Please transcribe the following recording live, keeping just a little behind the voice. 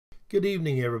Good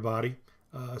evening, everybody.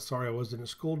 Sorry I wasn't at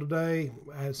school today.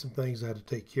 I had some things I had to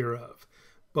take care of.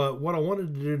 But what I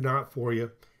wanted to do tonight for you,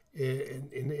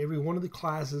 in every one of the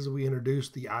classes, we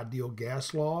introduced the ideal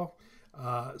gas law.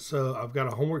 So I've got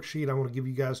a homework sheet I want to give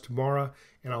you guys tomorrow,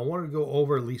 and I wanted to go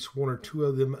over at least one or two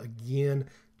of them again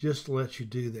just to let you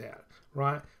do that,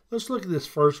 right? Let's look at this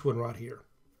first one right here.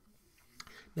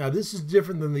 Now, this is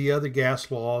different than the other gas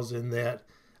laws in that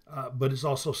but it's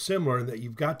also similar in that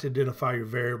you've got to identify your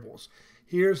variables.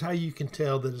 Here's how you can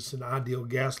tell that it's an ideal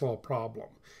gas law problem.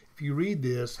 If you read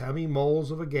this, how many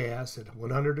moles of a gas at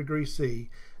 100 degrees C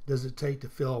does it take to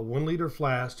fill a 1 liter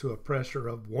flask to a pressure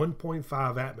of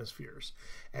 1.5 atmospheres?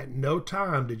 At no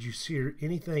time did you see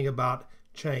anything about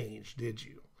change, did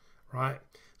you? Right?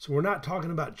 So we're not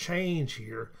talking about change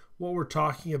here. What we're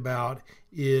talking about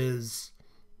is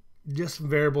just some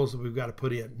variables that we've got to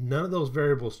put in. None of those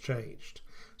variables changed.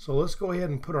 So let's go ahead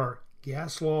and put our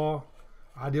gas law,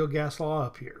 ideal gas law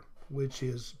up here, which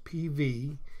is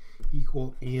PV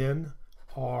equal nRT.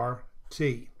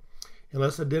 And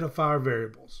let's identify our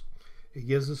variables. It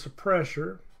gives us a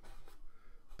pressure,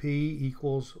 P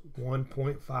equals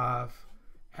 1.5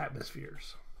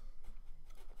 atmospheres.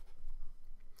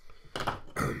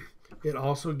 It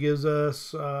also gives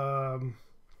us our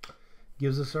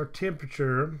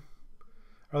temperature.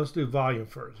 Let's do volume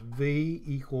first. V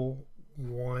equal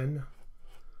 1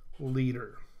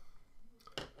 liter.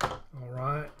 All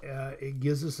right. It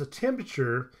gives us a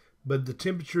temperature, but the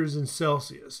temperature is in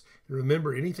Celsius. And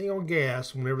remember, anything on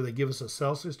gas, whenever they give us a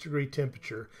Celsius degree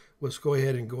temperature, let's go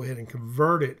ahead and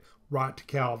convert it right to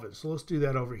Kelvin. So let's do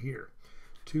that over here.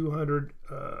 200,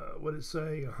 what did it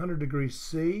say? 100 degrees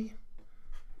C.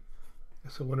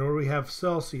 So whenever we have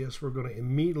Celsius, we're going to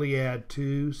immediately add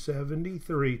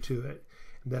 273 to it.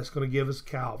 And that's going to give us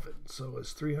Kelvin. So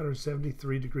it's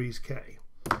 373 degrees K.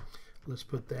 Let's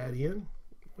put that in.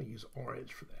 We'll use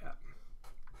orange for that.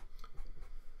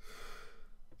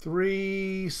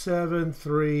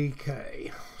 373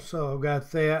 K. So I've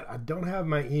got that. I don't have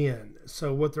my N.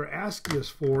 So what they're asking us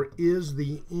for is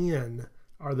the N,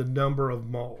 or the number of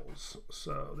moles.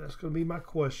 So that's going to be my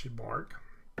question mark.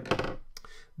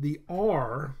 The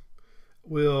R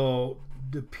will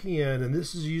depend, and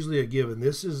this is usually a given.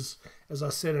 This is, as I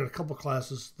said in a couple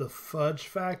classes, the fudge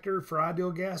factor for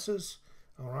ideal gases.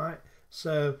 All right,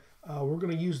 so we're going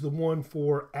to use the one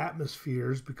for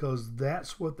atmospheres because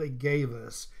that's what they gave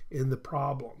us in the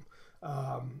problem.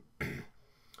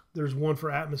 There's one for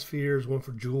atmospheres, one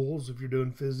for joules if you're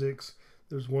doing physics.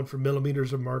 There's one for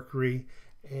millimeters of mercury,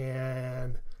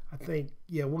 and I think,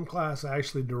 yeah, one class I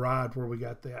actually derived where we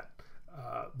got that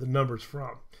the numbers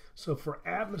from. So for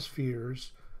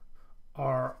atmospheres,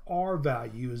 our R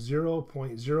value is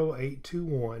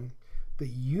 0.0821. The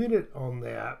unit on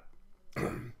that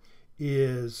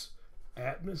is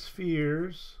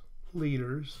atmospheres,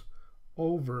 liters,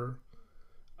 over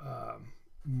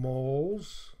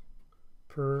moles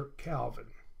per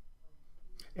Kelvin.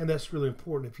 And that's really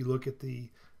important if you look at the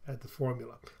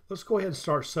formula. Let's go ahead and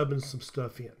start subbing some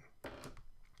stuff in.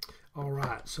 All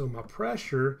right, so my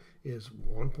pressure is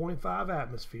 1.5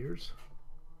 atmospheres,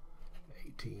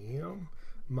 ATM.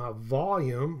 My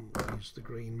volume, use the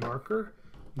green marker,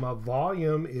 my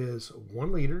volume is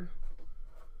 1 liter.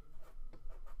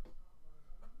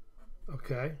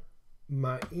 Okay,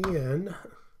 my N,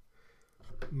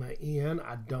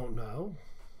 I don't know.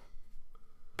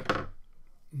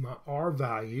 My R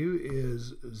value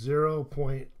is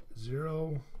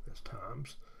 0.0, that's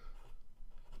times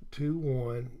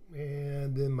 21,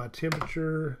 and then my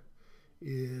temperature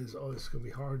is, oh, it's going to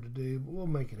be hard to do, but we'll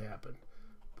make it happen,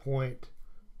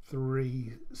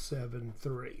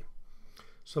 0.373.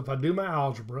 So if I do my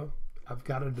algebra, I've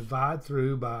got to divide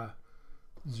through by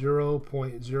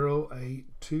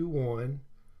 0.0821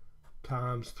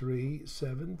 times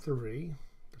 373.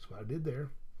 That's what I did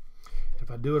there. If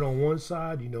I do it on one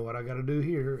side, you know what I got to do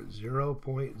here,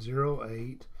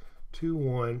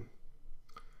 0.0821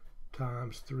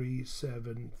 times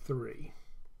 373.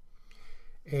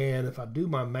 And if I do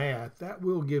my math, that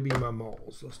will give me my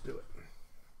moles. Let's do it.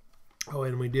 Oh,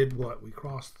 and we did what? We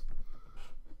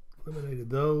eliminated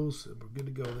those, and we're good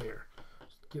to go there.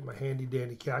 Let's get my handy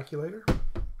dandy calculator.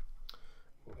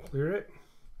 We'll clear it.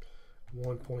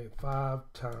 1.5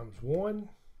 times 1.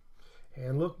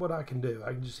 And look what I can do.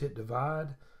 I can just hit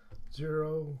divide.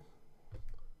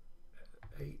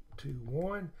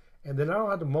 0.821. And then I don't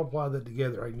have to multiply that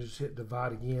together. I can just hit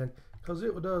divide again because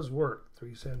it does work.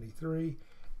 373.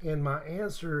 And my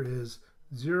answer is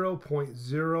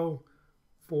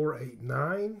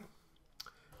 0.0489.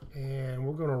 And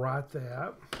we're going to write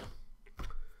that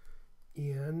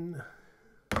in,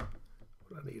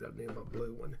 what I need my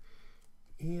blue one,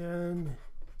 N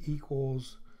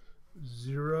equals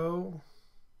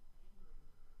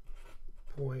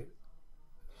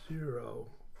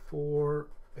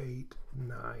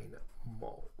 0.0489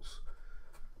 moles.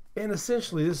 And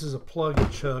essentially this is a plug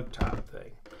and chug type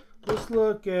thing. Let's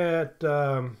look at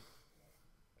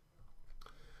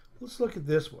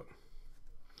this one,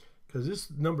 because this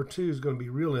number 2 is going to be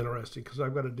real interesting, because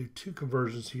I've got to do 2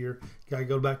 conversions here. Got to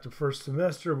go back to first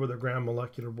semester with a gram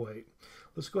molecular weight.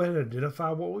 Let's go ahead and identify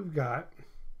what we've got.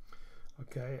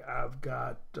 Okay, I've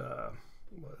got,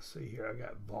 let's see here, I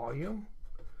got volume,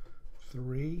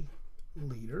 3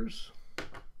 liters.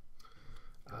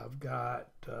 I've got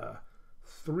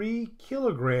 3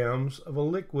 kilograms of a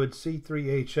liquid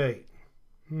C3H8.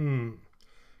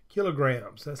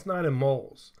 Kilograms, that's not in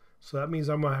moles. So that means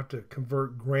I'm going to have to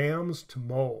convert grams to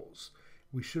moles.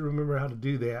 We should remember how to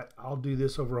do that. I'll do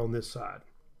this over on this side.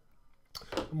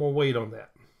 I'm going to wait on that.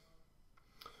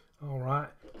 All right.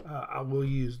 I will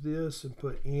use this and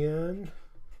put N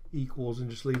equals and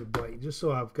just leave it blank, just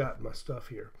so I've got my stuff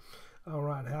here. All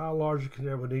right. How large a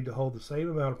container would need to hold the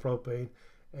same amount of propane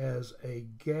as a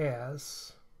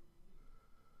gas?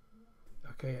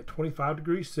 Okay, at 25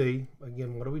 degrees C.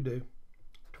 Again, what do we do?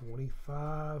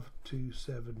 25 to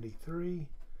 73.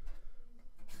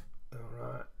 All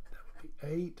right, that would be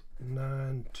 8,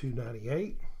 9,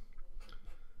 298.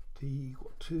 T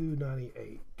equal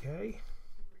 298 K.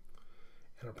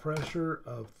 And a pressure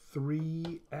of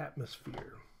 3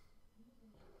 atmosphere.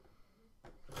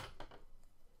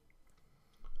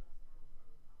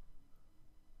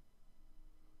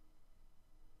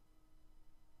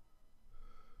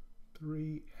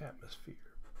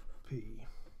 P.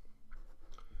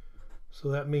 So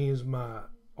that means my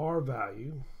R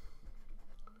value,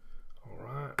 all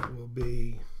right, will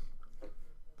be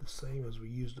the same as we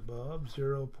used above,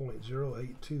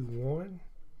 0.0821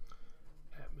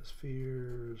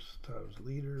 atmospheres times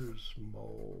liters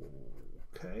mole.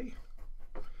 Okay.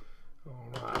 All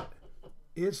right.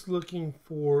 It's looking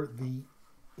for the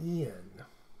N,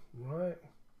 right?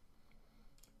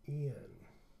 N.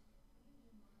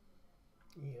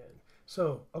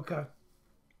 So, okay,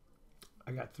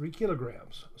 I got 3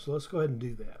 kilograms. So let's go ahead and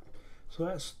do that. So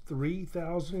that's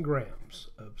 3,000 grams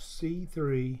of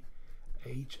C3H8.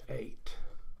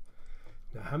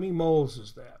 Now, how many moles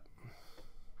is that?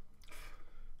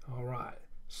 All right,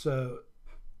 so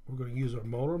we're going to use our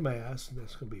molar mass, and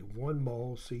that's going to be 1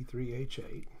 mole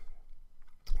C3H8.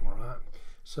 All right,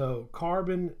 so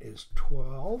carbon is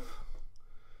 12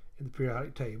 in the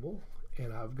periodic table,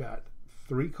 and I've got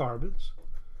 3 carbons.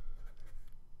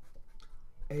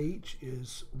 H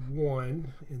is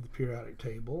 1 in the periodic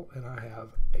table, and I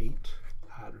have 8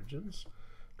 hydrogens.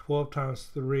 12 times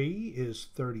 3 is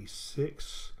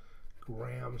 36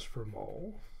 grams per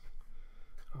mole.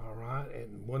 All right,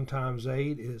 and 1 times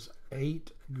 8 is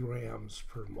 8 grams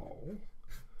per mole.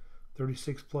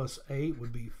 36 plus 8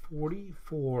 would be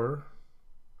 44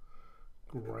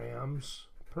 grams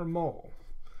per mole.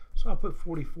 So I'll put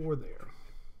 44 there.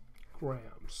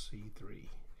 Grams,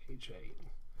 C3H8.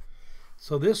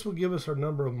 So this will give us our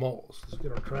number of moles. Let's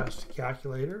get our trusty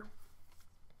calculator.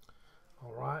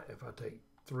 All right, if I take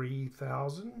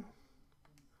 3,000,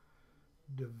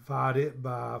 divide it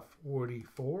by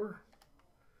 44,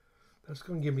 that's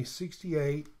going to give me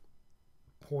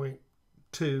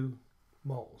 68.2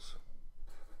 moles.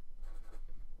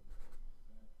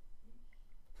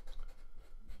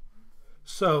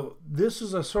 So this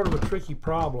is a sort of a tricky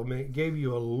problem, and it gave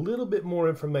you a little bit more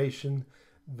information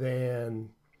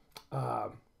than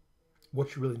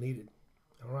what you really needed.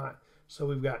 All right, so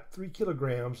we've got 3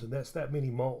 kilograms, and that's that many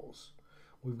moles.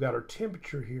 We've got our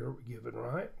temperature here given,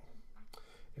 right?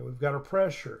 And we've got our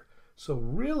pressure. So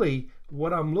really,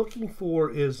 what I'm looking for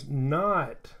is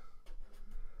not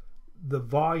the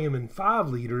volume in 5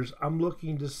 liters. I'm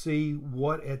looking to see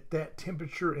what at that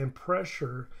temperature and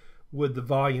pressure would the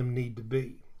volume need to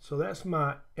be. So that's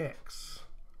my X,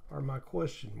 or my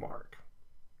question mark.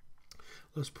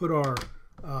 Let's put our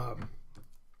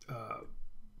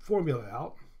formula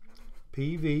out.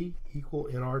 PV equal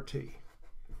nRT.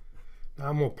 Now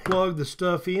I'm going to plug the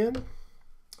stuff in.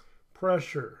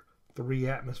 Pressure, 3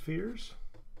 atmospheres.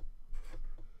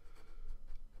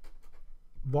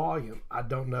 Volume, I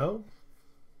don't know.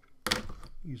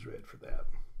 Use red for that.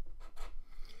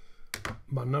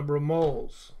 My number of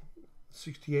moles,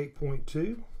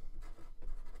 68.2.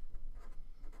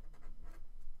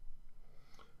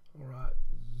 All right,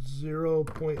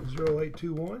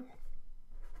 0.0821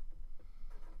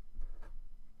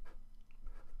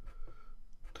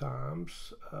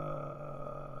 times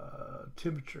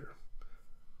temperature,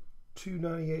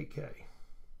 298 K.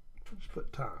 Just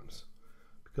put times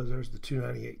because there's the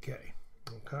 298K.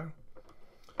 Okay.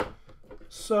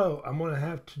 So I'm going to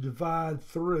have to divide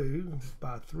through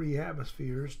by 3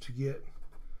 atmospheres to get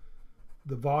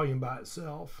the volume by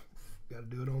itself. Got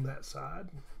to do it on that side,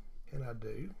 and I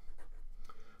do.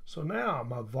 So now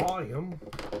my volume,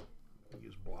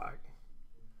 use black,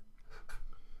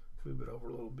 move it over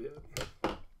a little bit,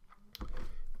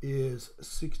 is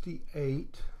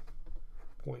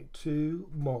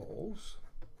 68.2 moles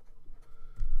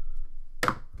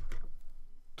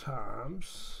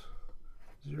times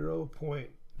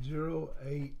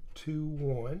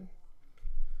 0.0821.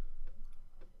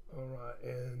 All right,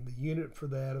 and the unit for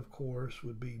that, of course,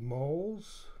 would be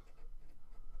moles.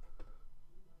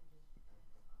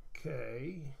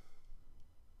 Okay.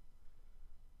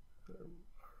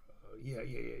 Yeah.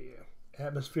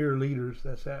 Atmosphere liters,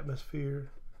 that's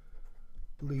atmosphere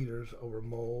liters over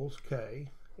moles,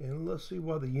 K. And let's see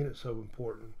why the unit's so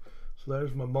important. So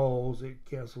there's my moles, it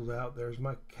cancels out. There's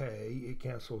my K, it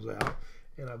cancels out.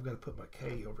 And I've got to put my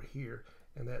K over here,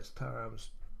 and that's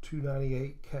times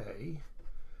 298K.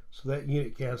 So that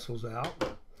unit cancels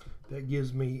out. That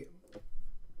gives me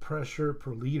pressure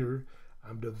per liter.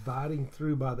 I'm dividing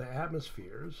through by the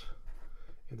atmospheres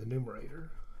in the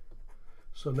numerator.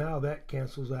 So now that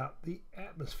cancels out the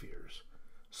atmospheres.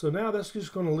 So now that's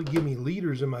just going to give me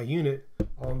liters in my unit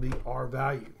on the R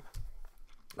value,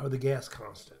 or the gas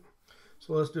constant.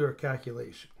 So let's do our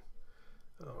calculation.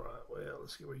 All right, well,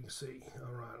 let's get where you can see.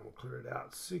 All right, we'll clear it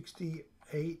out.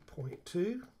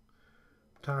 68.2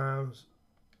 times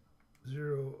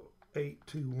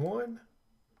 0.821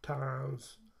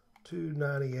 times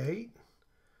 298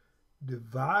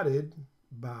 divided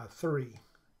by 3.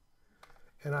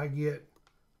 And I get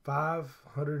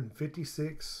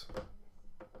 556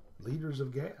 liters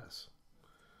of gas.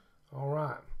 All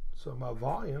right, so my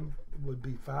volume would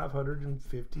be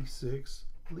 556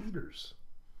 liters.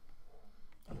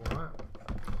 All right,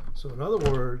 so in other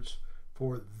words,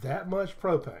 for that much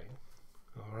propane,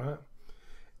 all right,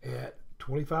 at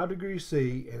 25 degrees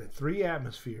C and at 3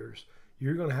 atmospheres,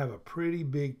 you're going to have a pretty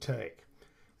big tank.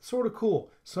 It's sort of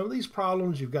cool. Some of these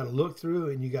problems you've got to look through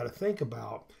and you got to think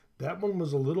about. That one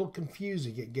was a little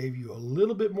confusing. It gave you a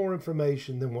little bit more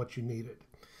information than what you needed.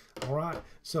 All right,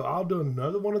 so I'll do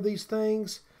another one of these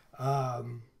things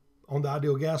on the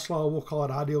ideal gas law. We'll call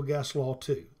it ideal gas law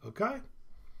 2, okay?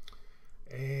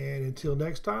 And until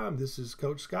next time, this is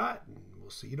Coach Scott, and we'll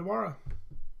see you tomorrow.